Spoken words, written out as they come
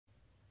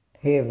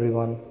Hey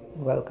everyone,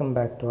 welcome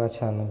back to our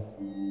channel.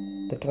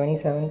 The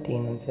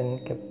 2017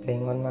 incident kept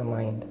playing on my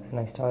mind and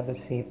I started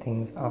to see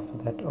things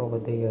after that over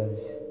the years.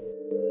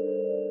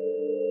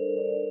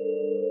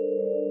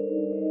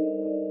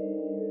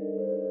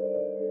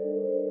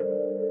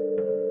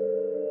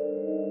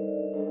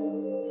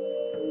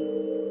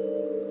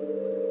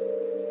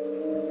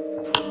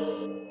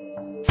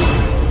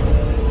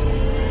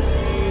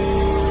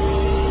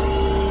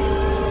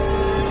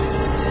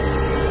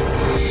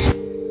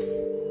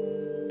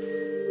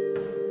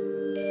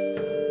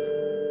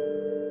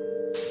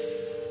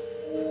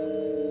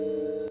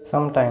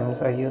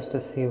 Sometimes I used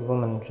to see a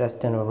woman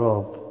dressed in a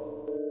robe.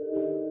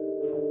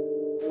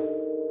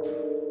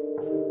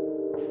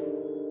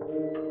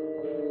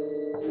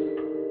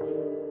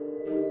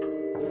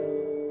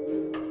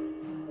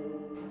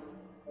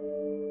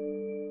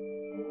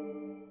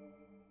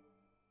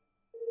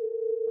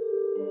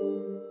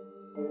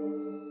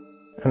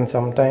 And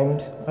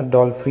sometimes a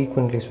doll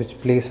frequently switched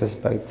places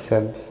by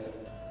itself.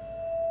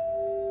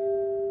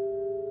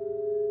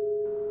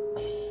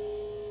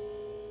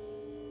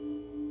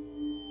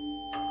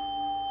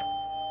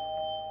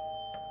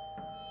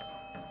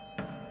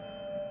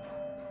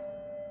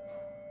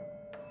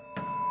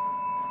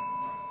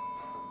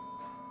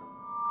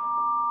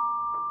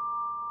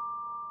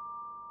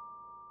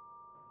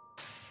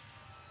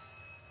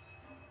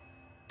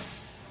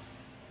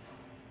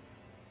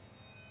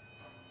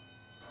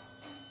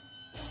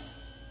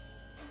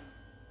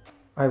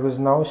 I was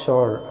now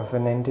sure of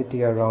an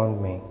entity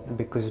around me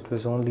because it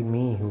was only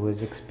me who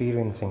was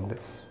experiencing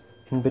this.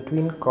 In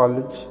between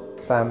college,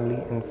 family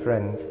and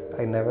friends,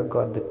 I never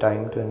got the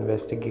time to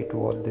investigate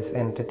what this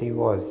entity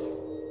was.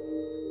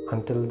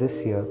 Until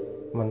this year,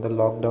 when the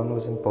lockdown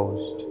was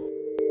imposed.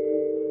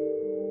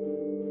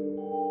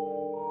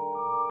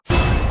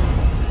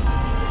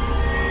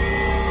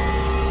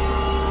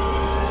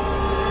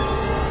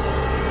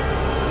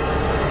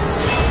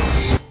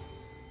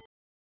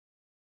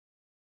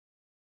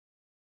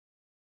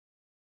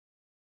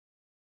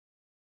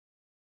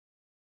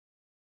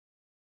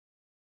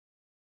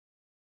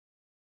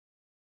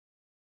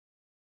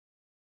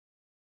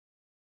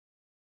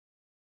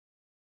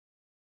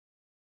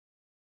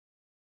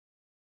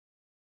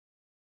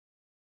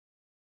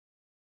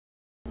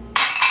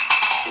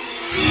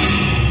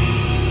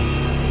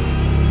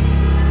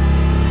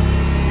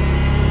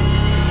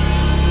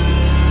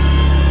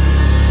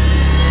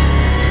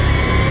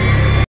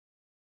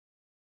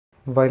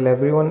 While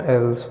everyone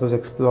else was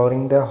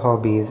exploring their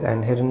hobbies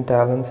and hidden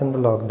talents in the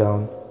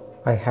lockdown,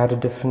 I had a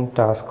different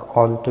task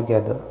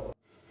altogether.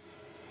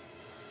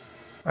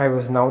 I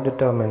was now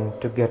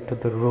determined to get to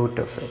the root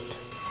of it.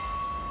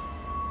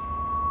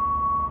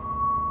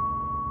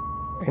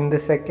 In the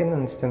second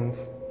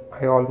instance,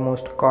 I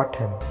almost caught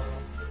him.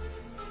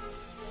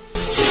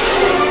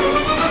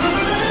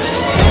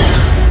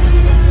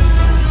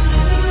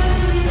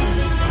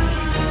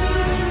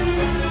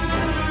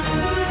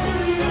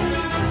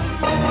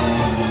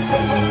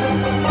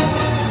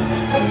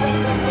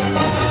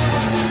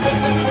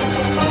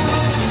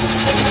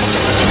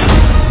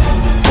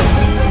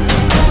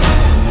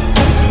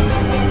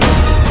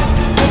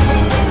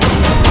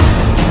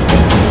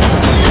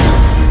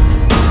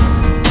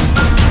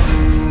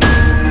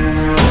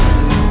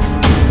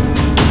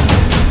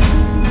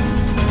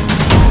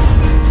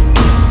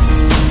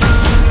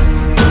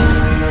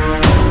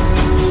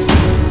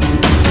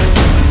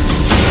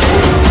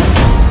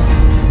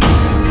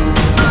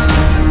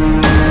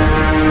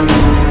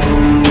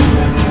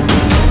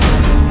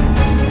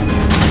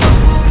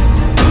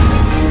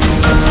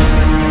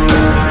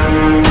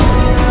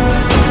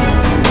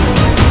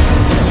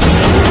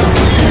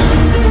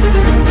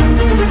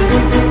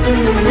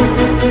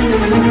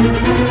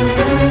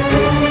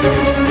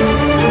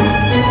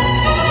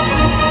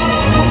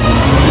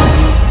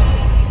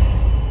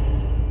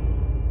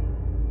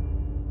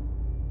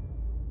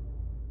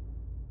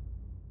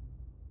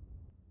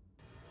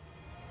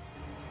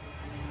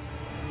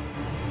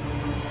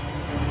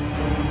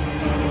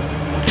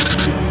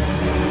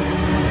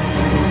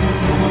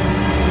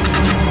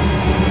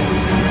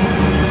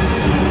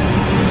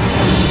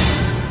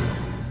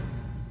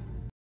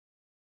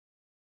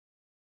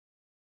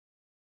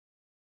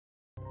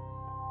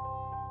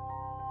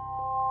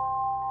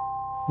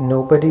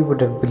 Nobody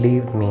would have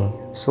believed me,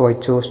 so I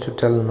chose to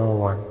tell no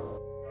one.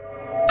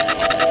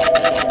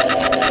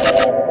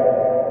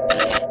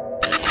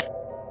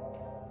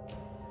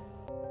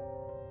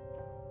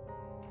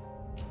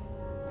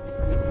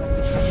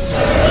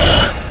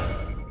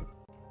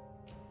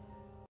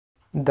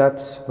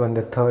 That's when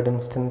the third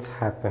instance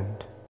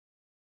happened.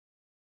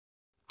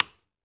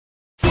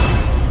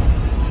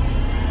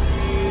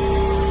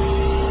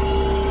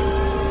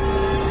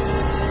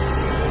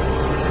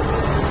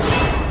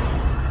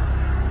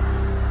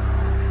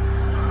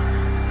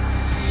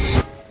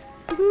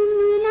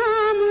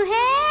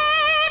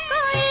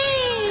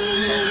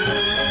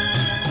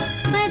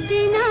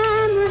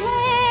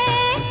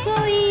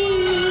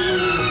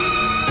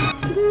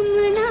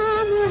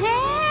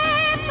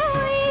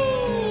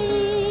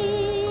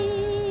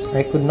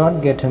 I could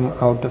not get him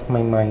out of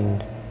my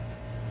mind.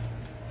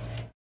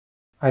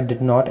 I did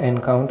not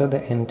encounter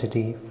the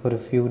entity for a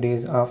few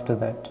days after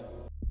that.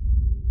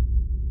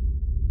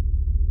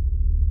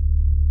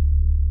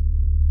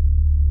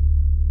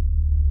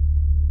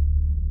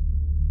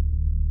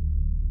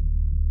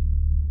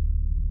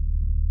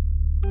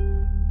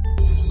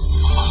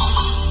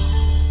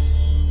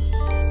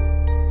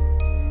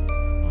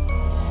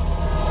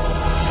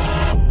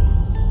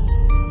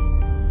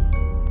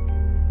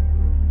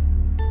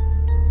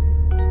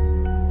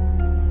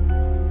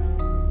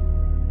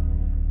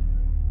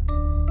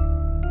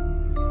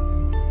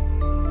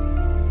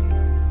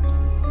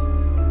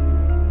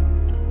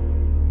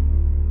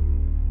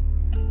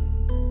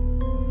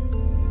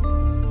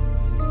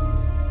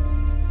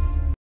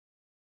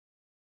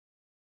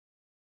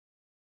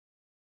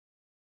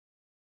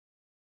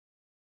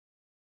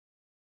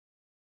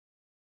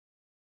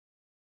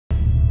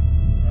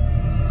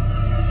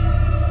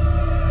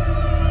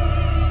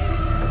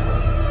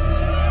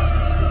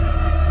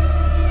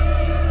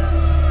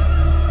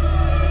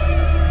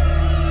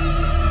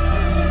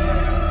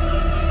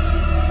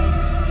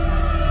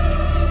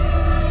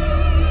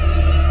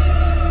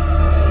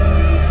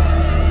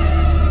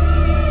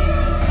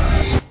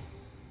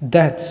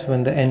 That's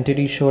when the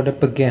entity showed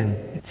up again.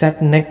 It sat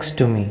next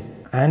to me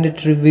and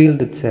it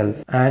revealed itself,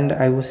 and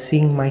I was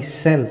seeing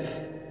myself.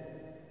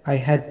 I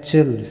had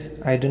chills.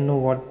 I didn't know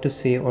what to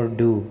say or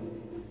do.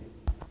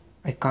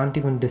 I can't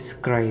even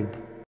describe.